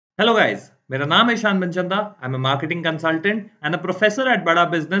Hello guys, मेरा नाम है Ishan Manchanda. I am a marketing consultant and a professor at Bada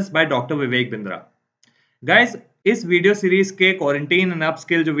Business by Dr. Vivek Bindra. Guys, इस video series के quarantine and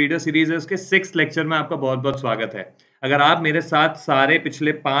upskill जो video series है उसके 6th lecture में आपका बहुत बहुत स्वागत है। अगर आप मेरे साथ सारे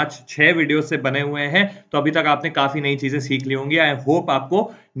पिछले 5-6 वीडियो से बने हुए हैं तो अभी तक आपने काफी नई चीजें सीख ली होंगी। आई होप आपको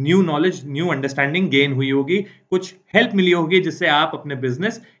new knowledge, new understanding gain हुई होगी, कुछ हेल्प मिली होगी जिससे आप अपने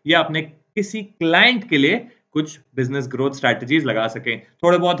बिजनेस या अपने किसी क्लाइंट के लिए कुछ बिजनेस ग्रोथ स्ट्रैटेजीज लगा सकें।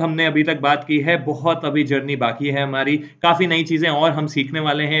 थोड़े बहुत हमने अभी तक बात की है, बहुत अभी जर्नी बाकी है हमारी, काफी नई चीजें और हम सीखने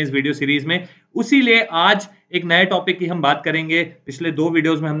वाले हैं इस वीडियो सीरीज में। उसीलिए आज एक नए टॉपिक की हम बात करेंगे। पिछले 2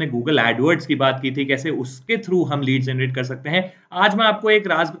 वीडियोस में हमने गूगल एडवर्ड्स की बात की थी, कैसे उसके थ्रू हम लीड जनरेट कर सकते हैं। आज मैं आपको एक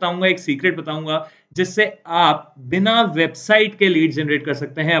राज बताऊंगा, एक सीक्रेट बताऊंगा जिससे आप बिना वेबसाइट के लीड जनरेट कर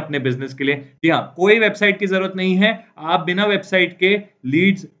सकते हैं अपने बिजनेस के लिए। जी हाँ, कोई वेबसाइट की जरूरत नहीं है, आप बिना वेबसाइट के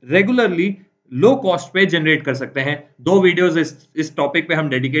लीड्स रेगुलरली लो कॉस्ट पे जनरेट कर सकते हैं। 2 वीडियोस इस टॉपिक पे हम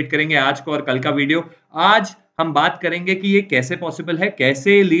डेडिकेट करेंगे, आज को और कल का वीडियो। आज हम बात करेंगे कि ये कैसे पॉसिबल है,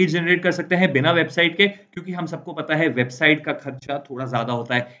 कैसे लीड जनरेट कर सकते हैं बिना वेबसाइट के, क्योंकि हम सबको पता है वेबसाइट का खर्चा थोड़ा ज्यादा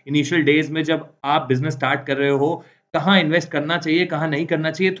होता है। इनिशियल डेज में जब आप बिजनेस स्टार्ट कर रहे हो, कहाँ इन्वेस्ट करना चाहिए, कहाँ नहीं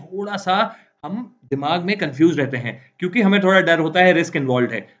करना चाहिए, थोड़ा सा हम दिमाग में कंफ्यूज रहते हैं, क्योंकि हमें थोड़ा डर होता है, रिस्क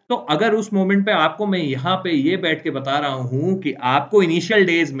इन्वॉल्व है। तो अगर उस मोमेंट पे आपको मैं यहाँ पे ये बैठ के बता रहा हूँ कि आपको इनिशियल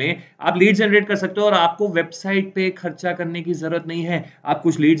डेज में आप लीड जनरेट कर सकते हो और आपको वेबसाइट पे खर्चा करने की जरूरत नहीं है। आप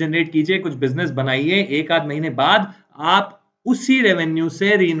कुछ लीड जनरेट कीजिए, कुछ बिजनेस बनाइए, 1 आध महीने बाद आप उसी रेवेन्यू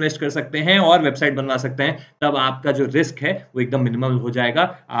से री इन्वेस्ट कर सकते हैं और वेबसाइट बनवा सकते हैं। तब आपका जो रिस्क है वो एकदम मिनिमल हो जाएगा,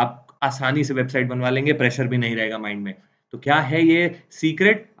 आप आसानी से वेबसाइट बनवा लेंगे, प्रेशर भी नहीं रहेगा माइंड में। तो क्या है ये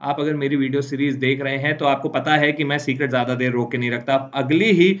सीक्रेट? आप अगर मेरी वीडियो सीरीज देख रहे हैं तो आपको पता है कि मैं सीक्रेट ज्यादा देर रोक के नहीं रखता।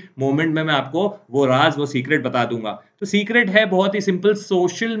 अगली ही मोमेंट में मैं आपको वो राज, वो सीक्रेट बता दूंगा। तो सीक्रेट है बहुत ही सिंपल,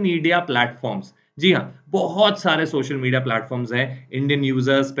 सोशल मीडिया प्लेटफॉर्म्स। जी हाँ, बहुत सारे सोशल मीडिया प्लेटफॉर्म्स हैं। इंडियन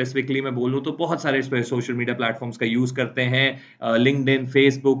यूजर्स स्पेसिफिकली मैं बोलूं तो बहुत सारे सोशल मीडिया प्लेटफॉर्म्स का यूज करते हैं। LinkedIn,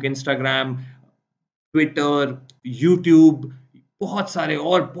 Facebook, Instagram, Twitter, YouTube, बहुत सारे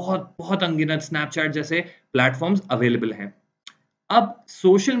और बहुत बहुत अनगिनत, स्नैपचैट जैसे प्लेटफॉर्म्स अवेलेबल हैं। अब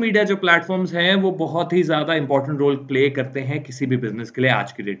सोशल मीडिया जो प्लेटफॉर्म्स हैं वो बहुत ही ज्यादा इंपॉर्टेंट रोल प्ले करते हैं किसी भी बिजनेस के लिए।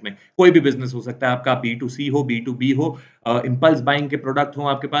 आज की डेट में कोई भी बिजनेस हो सकता है, आपका B2C हो, B2B हो, इंपल्स बाइंग के प्रोडक्ट हो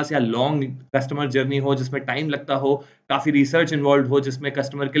आपके पास, या लॉन्ग कस्टमर जर्नी हो जिसमें टाइम लगता हो, काफी रिसर्च इन्वॉल्व हो जिसमें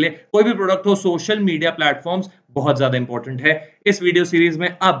कस्टमर के लिए कोई भी प्रोडक्ट हो, सोशल मीडिया प्लेटफॉर्म्स बहुत ज्यादा इंपॉर्टेंट है। इस वीडियो सीरीज में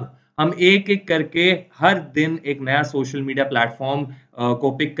अब हम एक एक करके हर दिन एक नया सोशल मीडिया प्लेटफॉर्म को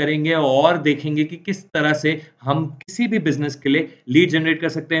पिक करेंगे और देखेंगे कि किस तरह से हम किसी भी बिजनेस के लिए लीड जनरेट कर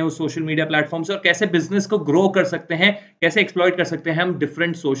सकते हैं उस सोशल मीडिया प्लेटफॉर्म से, और कैसे बिजनेस को ग्रो कर सकते हैं, कैसे एक्सप्लॉइट कर सकते हैं हम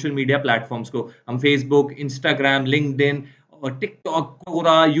डिफरेंट सोशल मीडिया प्लेटफॉर्म्स को। हम फेसबुक, इंस्टाग्राम, लिंक्डइन और टिकटॉक,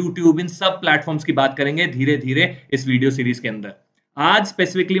 कोरा, यूट्यूब, इन सब प्लेटफॉर्म्स की बात करेंगे धीरे धीरे इस वीडियो सीरीज के अंदर। आज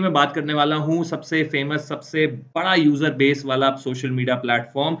स्पेसिफिकली मैं बात करने वाला हूं सबसे फेमस, सबसे बड़ा यूजर बेस वाला सोशल मीडिया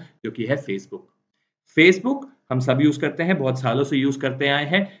प्लेटफॉर्म, जो कि है फेसबुक। फेसबुक हम सब यूज करते हैं, बहुत सालों से यूज करते आए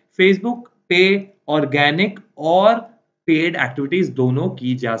हैं। फेसबुक पे ऑर्गेनिक और पेड एक्टिविटीज दोनों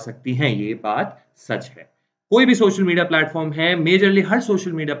की जा सकती हैं, ये बात सच है। कोई भी सोशल मीडिया प्लेटफॉर्म है, मेजरली हर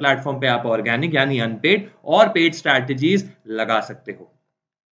सोशल मीडिया प्लेटफॉर्म पे आप ऑर्गेनिक यानी अनपेड और पेड स्ट्रैटेजीज लगा सकते हो।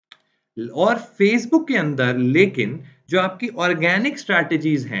 और फेसबुक के अंदर लेकिन जो आपकी ऑर्गेनिक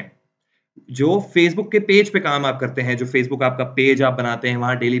स्ट्रैटेजीज हैं, जो फेसबुक के पेज पे काम आप करते हैं, जो फेसबुक आपका पेज आप बनाते हैं,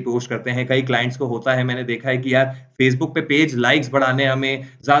 वहां डेली पोस्ट करते हैं। कई क्लाइंट्स को होता है, मैंने देखा है कि यार फेसबुक पे पेज लाइक्स बढ़ाने, हमें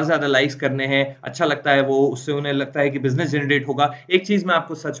ज्यादा से ज्यादा लाइक्स करने हैं, अच्छा लगता है वो, उससे उन्हें लगता है कि बिजनेस जनरेट होगा। एक चीज मैं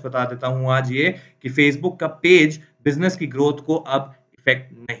आपको सच बता देता हूं आज, ये कि फेसबुक का पेज बिजनेस की ग्रोथ को अब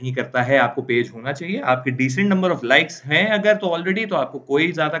इफेक्ट नहीं करता है। आपको पेज होना चाहिए, आपके डिसेंट नंबर ऑफ लाइक्स हैं अगर तो ऑलरेडी, तो आपको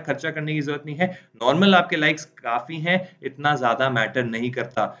कोई ज्यादा खर्चा करने की जरूरत नहीं है। नॉर्मल आपके लाइक्स काफी हैं, इतना ज्यादा मैटर नहीं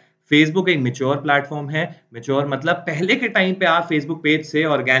करता। फेसबुक एक मैच्योर प्लेटफॉर्म है। मैच्योर मतलब पहले के टाइम पे आप फेसबुक पेज से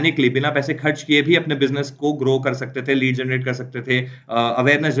ऑर्गेनिकली बिना पैसे खर्च किए भी अपने बिजनेस को ग्रो कर सकते थे, लीड जनरेट कर सकते थे,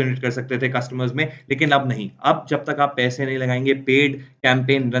 अवेयरनेस जनरेट कर सकते थे कस्टमर्स में। लेकिन अब नहीं, अब जब तक आप पैसे नहीं लगाएंगे, पेड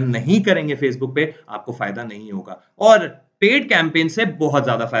कैंपेन रन नहीं करेंगे फेसबुक पे, आपको फायदा नहीं होगा। और पेड कैंपेन से बहुत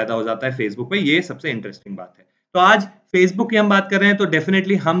ज्यादा फायदा हो जाता है फेसबुक पे, ये सबसे इंटरेस्टिंग बात है। तो आज फेसबुक की हम बात कर रहे हैं तो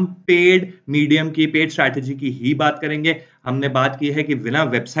डेफिनेटली हम पेड मीडियम की, पेड स्ट्रैटेजी की ही बात करेंगे। हमने बात की है कि बिना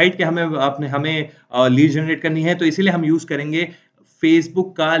वेबसाइट के हमें लीड जनरेट करनी है, तो इसीलिए हम यूज करेंगे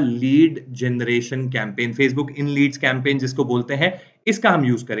फेसबुक का लीड जनरेशन कैंपेन, फेसबुक इन लीड्स कैंपेन जिसको बोलते हैं, इसका हम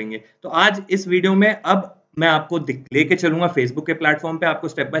यूज करेंगे। तो आज इस वीडियो में अब मैं आपको लेके चलूंगा फेसबुक के प्लेटफॉर्म पे, आपको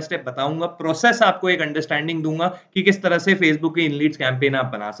स्टेप बाय स्टेप बताऊंगा, प्रोसेस आपको एक अंडरस्टैंडिंग दूंगा कि किस तरह से फेसबुक के इन लीड्स कैंपेन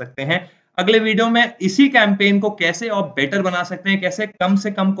आप बना सकते हैं। अगले वीडियो में इसी कैंपेन को कैसे और बेटर बना सकते हैं, कैसे कम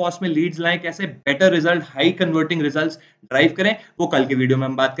से कम कॉस्ट में लीड्स लाएं, कैसे better result, high converting results drive करें, वो कल के वीडियो में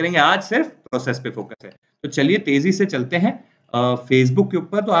हम बात करेंगे। आज सिर्फ प्रोसेस पे फोकस है। तो चलिए तेजी से चलते हैं फेसबुक के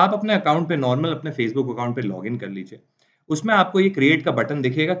ऊपर। तो आप अपने अकाउंट पे, नॉर्मल अपने फेसबुक अकाउंट पे लॉग इन कर लीजिए। उसमें आपको ये क्रिएट का बटन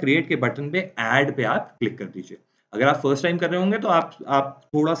दिखेगा, क्रिएट के बटन पे ऐड पे आप क्लिक कर दीजिए। अगर आप फर्स्ट टाइम कर रहे होंगे तो आप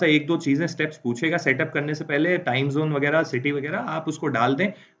थोड़ा सा एक दो चीजें स्टेप्स पूछेगा सेटअप करने से पहले, टाइम जोन वगैरह, सिटी वगैरह, आप उसको डाल दें,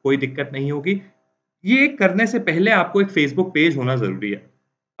 कोई दिक्कत नहीं होगी। ये करने से पहले आपको एक फेसबुक पेज होना जरूरी है।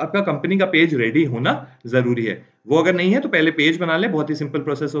 आपका कंपनी का पेज रेडी होना जरूरी है। वो अगर नहीं है तो पहले पेज बना लें, बहुत ही सिंपल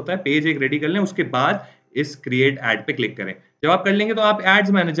प्रोसेस होता है। पेज एक रेडी कर लें, उसके बाद इस क्रिएट एड पे क्लिक करें। जब आप कर लेंगे तो आप एड्स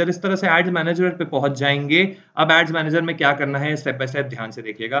मैनेजर, इस तरह से एड्स मैनेजर पे पहुंच जाएंगे। अब एड्स मैनेजर में क्या करना है, स्टेप बाय स्टेप ध्यान से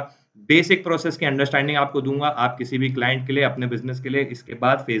देखिएगा। बेसिक प्रोसेस की अंडरस्टैंडिंग आपको दूंगा, आप किसी भी क्लाइंट के लिए, अपने बिजनेस के लिए, इसके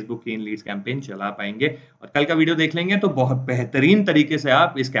बाद फेसबुक की इन लीड्स कैंपेन चला पाएंगे। और कल का वीडियो देख लेंगे तो बहुत बेहतरीन तरीके से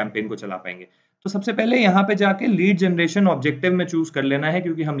आप इस कैंपेन को चला पाएंगे। तो सबसे पहले यहाँ पे जाके लीड जनरेशन ऑब्जेक्टिव में चूज कर लेना है,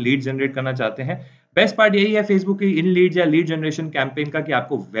 क्योंकि हम लीड जनरेट करना चाहते हैं। बेस्ट पार्ट यही है फेसबुक की इन लीड या लीड जनरेशन कैंपेन का, कि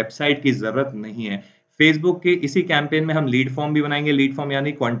आपको वेबसाइट की जरूरत नहीं है। फेसबुक के इसी कैंपेन में हम लीड फॉर्म भी बनाएंगे। लीड फॉर्म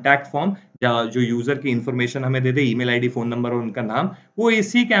यानी कॉन्टैक्ट फॉर्म, जो यूजर की इंफॉर्मेशन हमें दे दे, ईमेल आईडी, फोन नंबर और उनका नाम, वो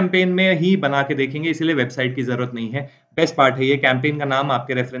इसी कैंपेन में ही बना के देखेंगे, इसलिए वेबसाइट की जरूरत नहीं है। बेस्ट पार्ट है, ये कैंपेन का नाम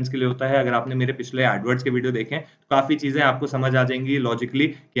आपके रेफरेंस के लिए होता है। अगर आपने मेरे पिछले एडवर्ड्स के वीडियो देखे तो काफी चीजें आपको समझ आ जाएंगी लॉजिकली,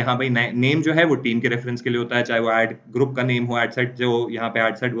 कि हाँ भाई नेम जो है वो टीम के रेफरेंस के लिए होता है, चाहे वो एड ग्रुप का नेम हो, एड सेट जो यहाँ पे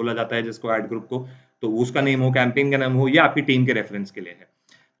एड सेट बोला जाता है जिसको, एड ग्रुप को, तो उसका नेम हो, कैंपेन का नाम हो, ये आपकी टीम के रेफरेंस के लिए है।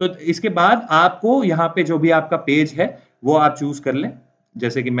 तो इसके बाद आपको यहाँ पे जो भी आपका पेज है वो आप चूज कर लें,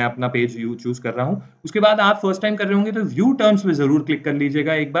 जैसे कि मैं अपना पेज चूज कर रहा हूँ। उसके बाद आप फर्स्ट टाइम कर रहे होंगे तो व्यू टर्म्स पे जरूर क्लिक कर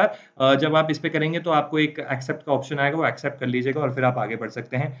लीजिएगा एक बार। जब आप इस पे करेंगे तो आपको एक एक्सेप्ट का ऑप्शन आएगा, वो एक्सेप्ट कर लीजिएगा और फिर आप आगे बढ़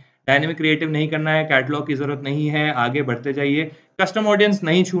सकते हैं। डायनेमिक क्रिएटिव नहीं करना है, कैटलॉग की जरूरत नहीं है, आगे बढ़ते जाइए। कस्टम ऑडियंस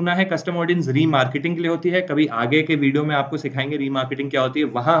नहीं छूना है, कस्टम ऑडियंस रीमार्केटिंग के लिए होती है। कभी आगे के वीडियो में आपको सिखाएंगे रीमार्केटिंग क्या होती है,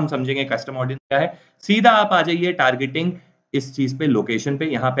 वहां हम समझेंगे कस्टम ऑडियंस क्या है। सीधा आप आ जाइए टारगेटिंग इस चीज पे, लोकेशन पे।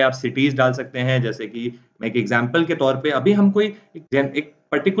 यहाँ पे आप सिटीज डाल सकते हैं, जैसे कि मैं एक एग्जांपल के तौर पे, अभी हम कोई एक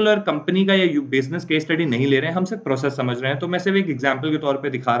पर्टिकुलर कंपनी का या बिजनेस केस स्टडी नहीं ले रहे हैं, हम सिर्फ प्रोसेस समझ रहे हैं। तो मैं सिर्फ एक एग्जांपल के तौर पे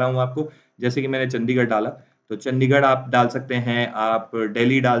दिखा रहा हूँ आपको। जैसे कि मैंने चंडीगढ़ डाला, तो चंडीगढ़ आप डाल सकते हैं, आप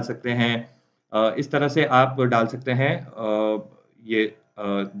दिल्ली डाल सकते हैं, इस तरह से आप डाल सकते हैं। ये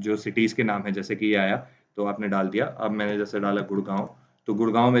जो सिटीज के नाम है, जैसे कि ये आया तो आपने डाल दिया। अब मैंने जैसे डाला गुड़गांव, तो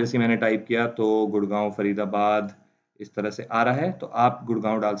गुड़गांव में जैसे मैंने टाइप किया तो गुड़गांव, फरीदाबाद, इस तरह से आ रहा है, तो आप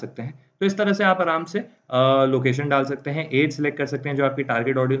गुड़गांव डाल सकते हैं। तो इस तरह से आप आराम से लोकेशन डाल सकते हैं, एज सेलेक्ट कर सकते हैं जो आपकी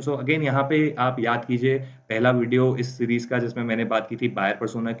टारगेट ऑडियंस हो। अगेन यहाँ पे आप याद कीजिए पहला वीडियो इस सीरीज का जिसमें मैंने बात की थी बायर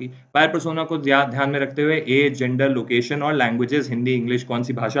पर्सोना की। बायर पर्सोना को ध्यान में रखते हुए एज, जेंडर, लोकेशन और लैंग्वेजेस, हिंदी, इंग्लिश, कौन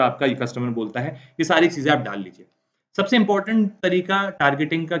सी भाषा आपका कस्टमर बोलता है, ये सारी चीजें आप डाल लीजिए। सबसे इंपॉर्टेंट तरीका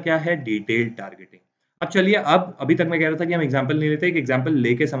टारगेटिंग का क्या है, डिटेल्ड टारगेटिंग। अब चलिए, अब अभी तक मैं कह रहा था कि हम एग्जांपल नहीं लेते, एक एग्जांपल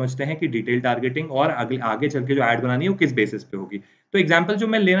लेके समझते हैं कि डिटेल टारगेटिंग और आगे चल के जो ऐड बनानी है वो किस बेसिस पे होगी। तो एग्जांपल जो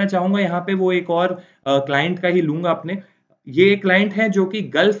मैं लेना चाहूंगा यहाँ पे वो एक और क्लाइंट का ही लूंगा अपने। ये क्लाइंट है जो कि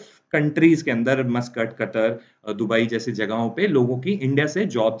गल्फ कंट्रीज के अंदर, मस्कट, कतर, दुबई जैसी जगहों पे लोगों की इंडिया से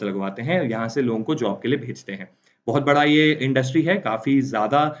जॉब लगवाते हैं, यहाँ से लोगों को जॉब के लिए भेजते हैं। बहुत बड़ा ये इंडस्ट्री है, काफी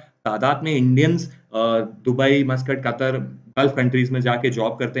ज्यादा तादाद में Indians Dubai, Muscat, Qatar, gulf countries में जाके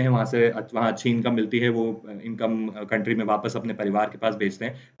जॉब करते हैं, वहां से वहां अच्छी इनकम मिलती है, वो इनकम कंट्री में वापस अपने परिवार के पास भेजते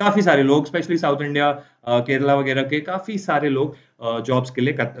हैं। काफी सारे लोग, स्पेशली साउथ इंडिया, केरला वगैरह के काफी सारे लोग जॉब्स के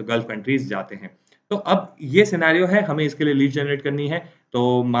लिए गल्फ कंट्रीज जाते हैं। तो अब ये सिनेरियो है, हमें इसके लिए लीड जनरेट करनी है।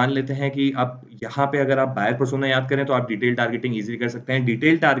 तो मान लेते हैं कि अब यहाँ पे अगर आप बायर पर्सोना याद करें तो आप डिटेल टारगेटिंग इजीली कर सकते हैं।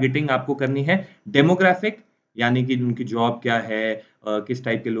 डिटेल टारगेटिंग आपको करनी है डेमोग्राफिक, यानी कि उनकी जॉब क्या है, किस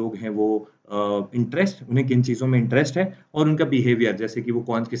टाइप के लोग हैं वो, इंटरेस्ट, उन्हें किन चीज़ों में इंटरेस्ट है, और उनका बिहेवियर, जैसे कि वो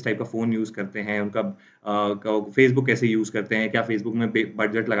कौन किस टाइप का फ़ोन यूज़ करते हैं, उनका फेसबुक कैसे यूज़ करते हैं, क्या फेसबुक में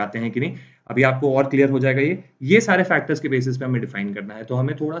बजट लगाते हैं कि नहीं। अभी आपको और क्लियर हो जाएगा ये सारे फैक्टर्स के बेसिस पे हमें डिफाइन करना है। तो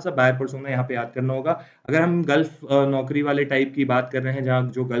हमें थोड़ा सा बायर पर्सोना यहाँ पे याद करना होगा। अगर हम गल्फ नौकरी वाले टाइप की बात कर रहे हैं, जहाँ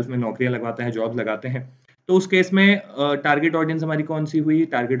जो गल्फ में नौकरियां लगवाते हैं, जॉब लगाते हैं, तो उस केस में टारगेट ऑडियंस हमारी कौन सी हुई,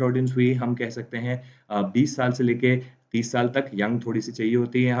 टारगेट ऑडियंस हुई, हम कह सकते हैं 20 साल से लेके 30 साल तक, यंग थोड़ी सी चाहिए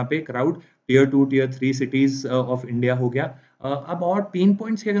होती है यहाँ पे crowd. Tier 2, tier 3 cities of India हो गया। अब और पेन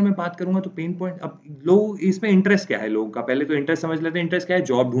पॉइंट्स की अगर मैं बात करूंगा तो पेन पॉइंट, अब लोग इसमें इंटरेस्ट क्या है लोगों का, पहले तो इंटरेस्ट समझ लेते हैं। इंटरेस्ट क्या है,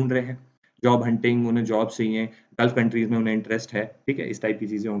 जॉब ढूंढ रहे हैं, जॉब हंटिंग, उन्हें जॉब चाहिए, गल्फ कंट्रीज में उन्हें इंटरेस्ट है, ठीक है, इस टाइप की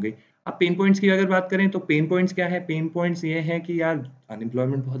चीजें हो गई। अब पेन पॉइंट्स की अगर बात करें तो पेन पॉइंट्स क्या है, पेन पॉइंट्स ये हैं कि यार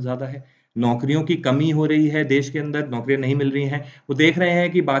अनएम्प्लॉयमेंट बहुत ज्यादा है, नौकरियों की कमी हो रही है देश के अंदर, नौकरियाँ नहीं मिल रही हैं। वो देख रहे हैं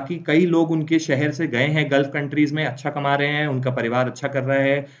कि बाकी कई लोग उनके शहर से गए हैं गल्फ़ कंट्रीज़ में, अच्छा कमा रहे हैं, उनका परिवार अच्छा कर रहा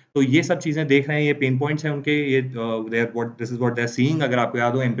है। तो ये सब चीज़ें देख रहे हैं, ये पेन पॉइंट्स हैं उनके, ये they are what this is what they are seeing. अगर आपको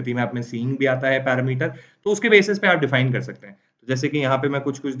याद हो एम्पैथी में आपने सीइंग भी आता है पैरामीटर, तो उसके बेसिस पे आप डिफाइन कर सकते हैं। तो जैसे कि यहाँ पे मैं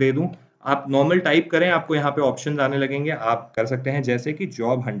कुछ-कुछ दे दूँ, आप नॉर्मल टाइप करें, आपको यहाँ पे ऑप्शंस आने लगेंगे, आप कर सकते हैं जैसे कि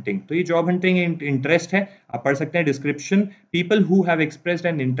जॉब हंटिंग। तो ये जॉब हंटिंग इंटरेस्ट है, आप पढ़ सकते हैं description, people who have expressed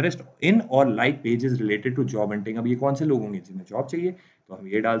an interest in और like pages related to job hunting. अब ये कौन से लोग होंगे जिन्हें जॉब चाहिए? तो हम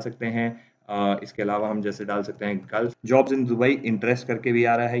ये डाल सकते हैं। इसके अलावा हम जैसे डाल सकते हैं gulf jobs in Dubai interest करके भी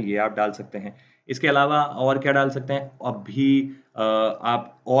आ रहा है, ये आप डाल सकते हैं। इसके अलावा और क्या डाल सकते हैं? अभी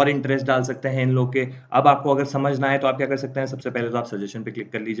आप और इंटरेस्ट डाल सकते हैं इन लोग के। अब आपको अगर समझ ना आए तो आप क्या कर सकते हैं? सबसे पहले तो आप सजेशन पे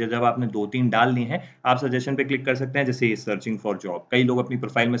क्लिक कर लीजिए। जब आपने 2-3 डाल लिए हैं, आप सजेशन पे क्लिक कर सकते हैं, जैसे सर्चिंग फॉर जॉब। कई लोग अपनी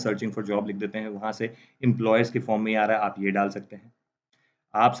प्रोफाइल में सर्चिंग फॉर जॉब लिख देते हैं, वहाँ से एम्प्लॉयर्स के फॉर्म में आ रहा है, आप ये डाल सकते हैं।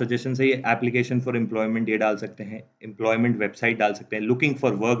 आप सजेशन से ये एप्लीकेशन फॉर एम्प्लॉयमेंट ये डाल सकते हैं, एम्प्लॉयमेंट वेबसाइट डाल सकते हैं, लुकिंग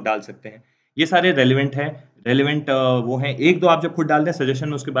फॉर वर्क डाल सकते हैं। ये सारे रेलेवेंट हैं, रेलेवेंट वो हैं। 1-2 आप जब खुद डाल दें सजेशन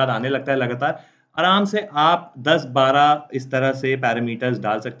में, उसके बाद आने लगता है लगातार। आराम से आप 10-12 इस तरह से पैरामीटर्स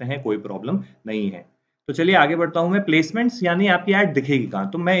डाल सकते हैं, कोई प्रॉब्लम नहीं है। तो चलिए आगे बढ़ता हूँ मैं। प्लेसमेंट्स यानी आपकी ऐड दिखेगी कहाँ?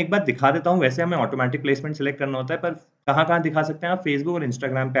 तो मैं एक बार दिखा देता हूँ। वैसे हमें ऑटोमैटिक प्लेसमेंट सेलेक्ट करना होता है, पर कहाँ-कहाँ दिखा सकते हैं आप? फेसबुक और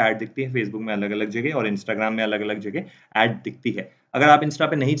इंस्टाग्राम पे ऐड दिखती है। फेसबुक में अलग-अलग जगह और इंस्टाग्राम में अलग-अलग जगह ऐड दिखती है। अगर आप इंस्टा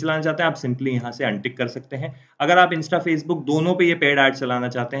पे नहीं चलाना चाहते हैं, आप सिंपली यहाँ से अनटिक कर सकते हैं। अगर आप इंस्टा, फेसबुक दोनों पे ये पेड ऐड चलाना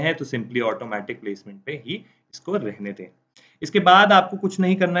चाहते हैं, तो सिंपली ऑटोमैटिक प्लेसमेंट पे ही इसको रहने दें। इसके बाद आपको कुछ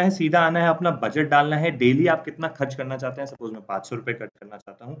नहीं करना है, सीधा आना है, अपना बजट डालना है। डेली आप कितना खर्च करना चाहते हैं? सपोज़ मैं ₹500 खर्च करना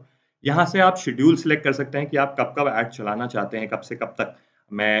चाहता हूँ। यहाँ से आप शेड्यूल सिलेक्ट कर सकते हैं कि आप कब-कब ऐड चलाना चाहते हैं, कब से कब तक।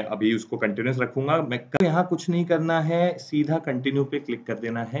 मैं अभी उसको कंटिन्यूअस रखूँगा। मैं यहाँ कुछ नहीं करना है, सीधा कंटिन्यू पे क्लिक कर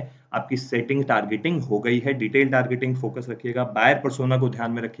देना है। आपकी सेटिंग टारगेटिंग हो गई है, डिटेल टारगेटिंग फोकस रखिएगा, बायर पर्सोना को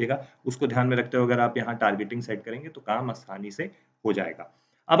ध्यान में रखिएगा। उसको ध्यान में रखते हुए अगर आप यहाँ टारगेटिंग सेट करेंगे तो काम आसानी से हो जाएगा।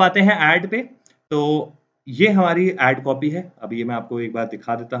 अब आते हैं ऐड पे। तो ये हमारी ऐड कॉपी है। अब ये मैं आपको एक बार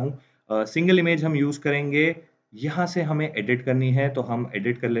दिखा देता हूँ। सिंगल इमेज हम यूज़ करेंगे। यहाँ से हमें एडिट करनी है, तो हम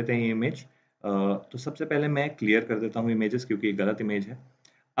एडिट कर लेते हैं ये इमेज। तो सबसे पहले मैं क्लियर कर देता हूँ इमेजेस, क्योंकि ये गलत इमेज है।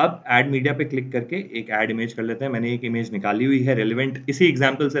 अब ऐड मीडिया पे क्लिक करके एक ऐड इमेज कर लेते हैं। मैंने एक इमेज निकाली हुई है रेलेवेंट, इसी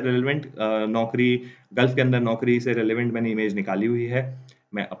एग्जांपल से रेलेवेंट, नौकरी गल्फ के अंदर नौकरी से रेलेवेंट मैंने इमेज निकाली हुई है।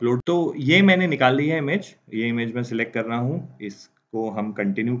 मैं अपलोड, तो ये मैंने निकाल ली है इमेज। ये इमेज मैं सिलेक्ट कर रहा हूँ। इसको हम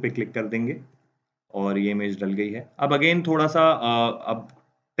कंटिन्यू पे क्लिक कर देंगे और ये इमेज डल गई है। अब अगेन थोड़ा-सा अब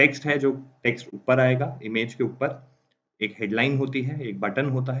टेक्स्ट है, जो टेक्स्ट ऊपर आएगा इमेज के ऊपर। एक हेडलाइन होती है, एक बटन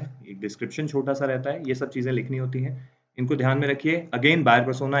होता है, एक डिस्क्रिप्शन छोटा-सा रहता है, ये सब चीज़ें लिखनी होती हैं। इनको ध्यान में रखिए। अगेन बायर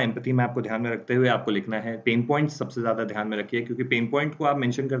पर्सोना, एम्पैथी में आपको ध्यान में रखते हुए आपको लिखना है। पेन पॉइंट्स सबसे ज़्यादा ध्यान में रखिए, क्योंकि पेन पॉइंट को आप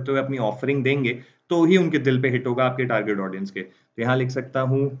मेंशन करते हुए अपनी ऑफरिंग देंगे, तो ही उनके दिल पे हिट होगा, आपके टारगेट ऑडियंस के। तो यहाँ लिख सकता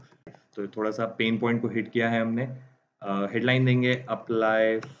हूँ, तो थोड़ा-सा पेन पॉइंट को हिट किया है हमने। हेडलाइन देंगे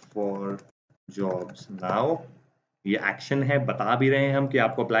अप्लाई फॉर जॉब्स नाउ। ये एक्शन है, बता भी रहे हैं हम कि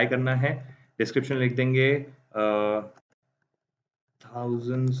आपको अप्लाई करना है। डिस्क्रिप्शन लिख देंगे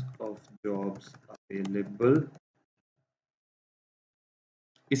thousands of jobs available।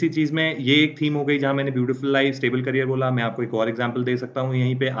 इसी चीज़ में ये एक थीम हो गई जहाँ मैंने ब्यूटीफुल लाइफ, स्टेबल करियर बोला। मैं आपको एक और एग्जांपल दे सकता हूँ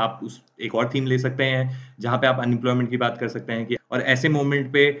यहीं पे। आप उस एक और थीम ले सकते हैं जहाँ पे आप अनएम्प्लॉयमेंट की बात कर सकते हैं कि और ऐसे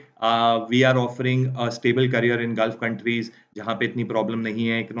मोमेंट पे we are offering a stable career in gulf countries, जहाँ पे इतनी प्रॉब्लम नहीं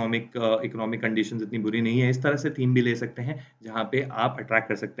है, इकोनॉमिक कंडीशंस इतनी बुरी नहीं है। इस तरह से थीम भी ले सकते हैं जहाँ पे आप अट्रैक्ट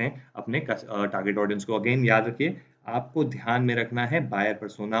कर सकते हैं अपने टारगेट ऑडियंस को। अगेन याद रखिए, आपको ध्यान में रखना है बायर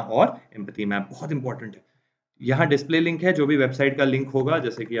पर्सोना और एम्पैथी मैप, बहुत इंपॉर्टेंट है। यहाँ डिस्प्ले लिंक है, जो भी वेबसाइट का लिंक होगा,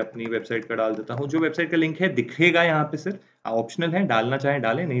 जैसे कि अपनी वेबसाइट का डाल देता हूँ। जो वेबसाइट का लिंक है दिखेगा यहाँ पे सिर्फ, ऑप्शनल है, डालना चाहें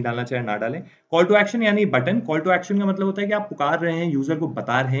डालें, नहीं डालना चाहें ना डालें। कॉल टू एक्शन यानी बटन, कॉल टू एक्शन का मतलब होता है कि आप पुकार रहे हैं, यूजर को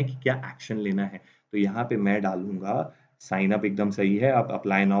बता रहे हैं कि क्या एक्शन लेना है। तो यहाँ पे मैं डालूंगा साइन अप, एकदम सही है। आप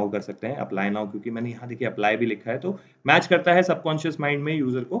अप्लाई नाउ कर सकते हैं, अप्लाई नाउ, क्योंकि मैंने यहाँ देखिए अप्लाई भी लिखा है, तो मैच करता है सबकॉन्शियस माइंड में,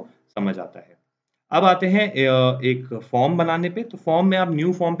 यूजर को समझ आता है। अब आते हैं एक फॉर्म बनाने पे। तो फॉर्म में आप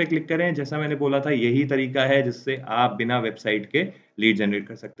न्यू फॉर्म पे क्लिक करें। जैसा मैंने बोला था, यही तरीका है जिससे आप बिना वेबसाइट के लीड जनरेट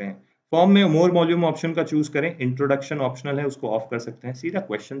कर सकते हैं। फॉर्म में मोर वॉल्यूम ऑप्शन का चूज करें, इंट्रोडक्शन ऑप्शनल है, उसको ऑफ कर सकते हैं। सीधा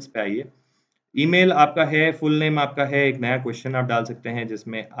क्वेश्चंस पे आइए। ईमेल आपका है, फुल नेम आपका है, एक नया क्वेश्चन आप डाल सकते हैं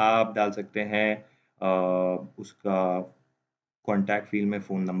जिसमें आप डाल सकते हैं उसका कॉन्टैक्ट फील्ड में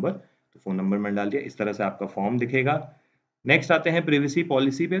फ़ोन नंबर, तो फ़ोन नंबर मैंने डाल दिया। इस तरह से आपका फॉर्म दिखेगा। नेक्स्ट आते हैं प्रिवेसी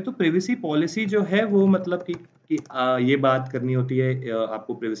पॉलिसी पे। तो प्रिवेसी पॉलिसी जो है वो मतलब कि ये बात करनी होती है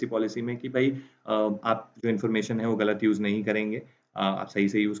आपको प्रिवेसी पॉलिसी में कि भाई आप जो इन्फॉर्मेशन है वो गलत यूज़ नहीं करेंगे। आप सही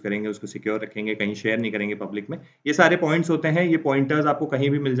से यूज़ करेंगे, उसको सिक्योर रखेंगे, कहीं शेयर नहीं करेंगे पब्लिक में। ये सारे पॉइंट्स होते हैं, ये पॉइंटर्स आपको कहीं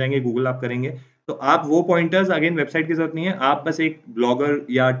भी मिल जाएँगे, गूगल आप करेंगे, तो आप वो पॉइंटर्स अगेन वेबसाइट की ज़रूरत नहीं है, आप बस एक ब्लॉगर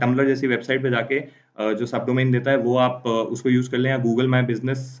या टम्बलर जैसी वेबसाइट पे जाके जो सब डोमेन देता है वो आप उसको यूज़ कर लें या गूगल माय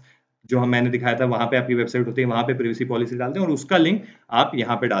बिज़नेस जो मैंने दिखाया था वहाँ पे आपकी वेबसाइट होती है, वहाँ पे प्राइवेसी पॉलिसी डाल दें और उसका लिंक आप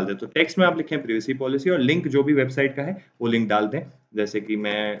यहाँ पे डाल दें। तो टेक्स्ट में आप लिखें प्राइवेसी पॉलिसी और लिंक जो भी वेबसाइट का है, वो लिंक डाल दें। जैसे कि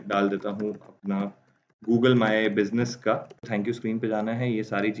मैं डाल देता हूँ अपना गूगल माय बिज़नेस का, थैंक यू स्क्रीन पे जाना है, ये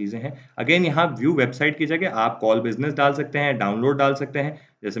सारी चीज़ें हैं। अगेन यहाँ व्यू वेबसाइट की जगह आप कॉल बिज़नेस डाल सकते हैं, डाउनलोड डाल सकते हैं,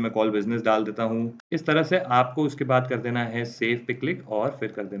 जैसे मैं कॉल बिज़नेस डाल देता हूँ। इस तरह से आपको उसके बाद कर देना है सेव पे क्लिक और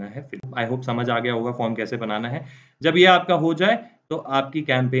फिर कर देना है फिल। आई होप समझ आ गया होगा फॉर्म कैसे बनाना है। जब ये आपका हो जाए तो आपकी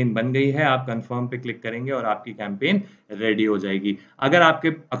कैंपेन बन गई है, आप कन्फर्म पे क्लिक करेंगे और आपकी कैंपेन रेडी हो जाएगी। अगर आपके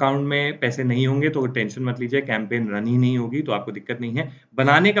अकाउंट में पैसे नहीं होंगे तो टेंशन मत लीजिए, कैंपेन रन ही नहीं होगी तो आपको दिक्कत नहीं है।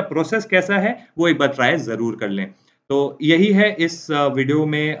 बनाने का प्रोसेस कैसा है वो एक बार ट्राई ज़रूर कर लें। तो यही है इस वीडियो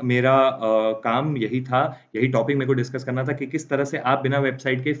में मेरा काम यही था, यही टॉपिक मेरे को डिस्कस करना था कि किस तरह से आप बिना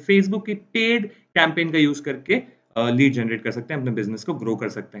वेबसाइट के फेसबुक की पेड कैंपेन का यूज़ करके लीड जनरेट कर सकते हैं, अपने बिज़नेस को ग्रो कर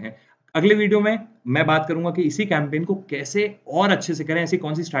सकते हैं। अगले वीडियो में मैं बात करूँगा कि इसी कैंपेन को कैसे और अच्छे से करें, ऐसी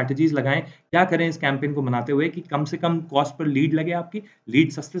कौन-सी स्ट्रैटेजीज़ लगाएँ, क्या करें इस कैंपेन को बनाते हुए कि कम से कम कॉस्ट पर लीड लगे आपकी,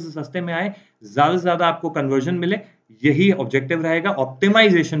 लीड सस्ते से सस्ते में आए, ज़्यादा से ज़्यादा आपको कन्वर्जन मिले, यही ऑब्जेक्टिव रहेगा।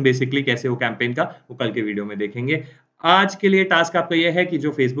 ऑप्टिमाइज़ेशन बेसिकली कैसे हो कैंपेन का, वो कल के वीडियो में देखेंगे। आज के लिए टास्क आपका ये है कि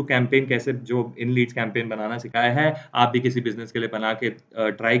जो फेसबुक कैंपेन कैसे जो इन लीड्स कैंपेन बनाना सिखाया है, आप भी किसी बिज़नेस के लिए बना के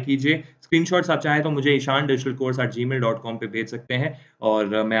ट्राई कीजिए। स्क्रीनशॉट्स आप चाहें तो मुझे ishandigitalcourse@gmail.com पे भेज सकते हैं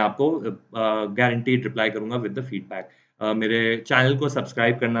और मैं आपको गारंटीड रिप्लाई करूँगा विद द फीडबैक। मेरे चैनल को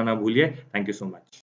सब्सक्राइब करना ना भूलिए। Thank you so much.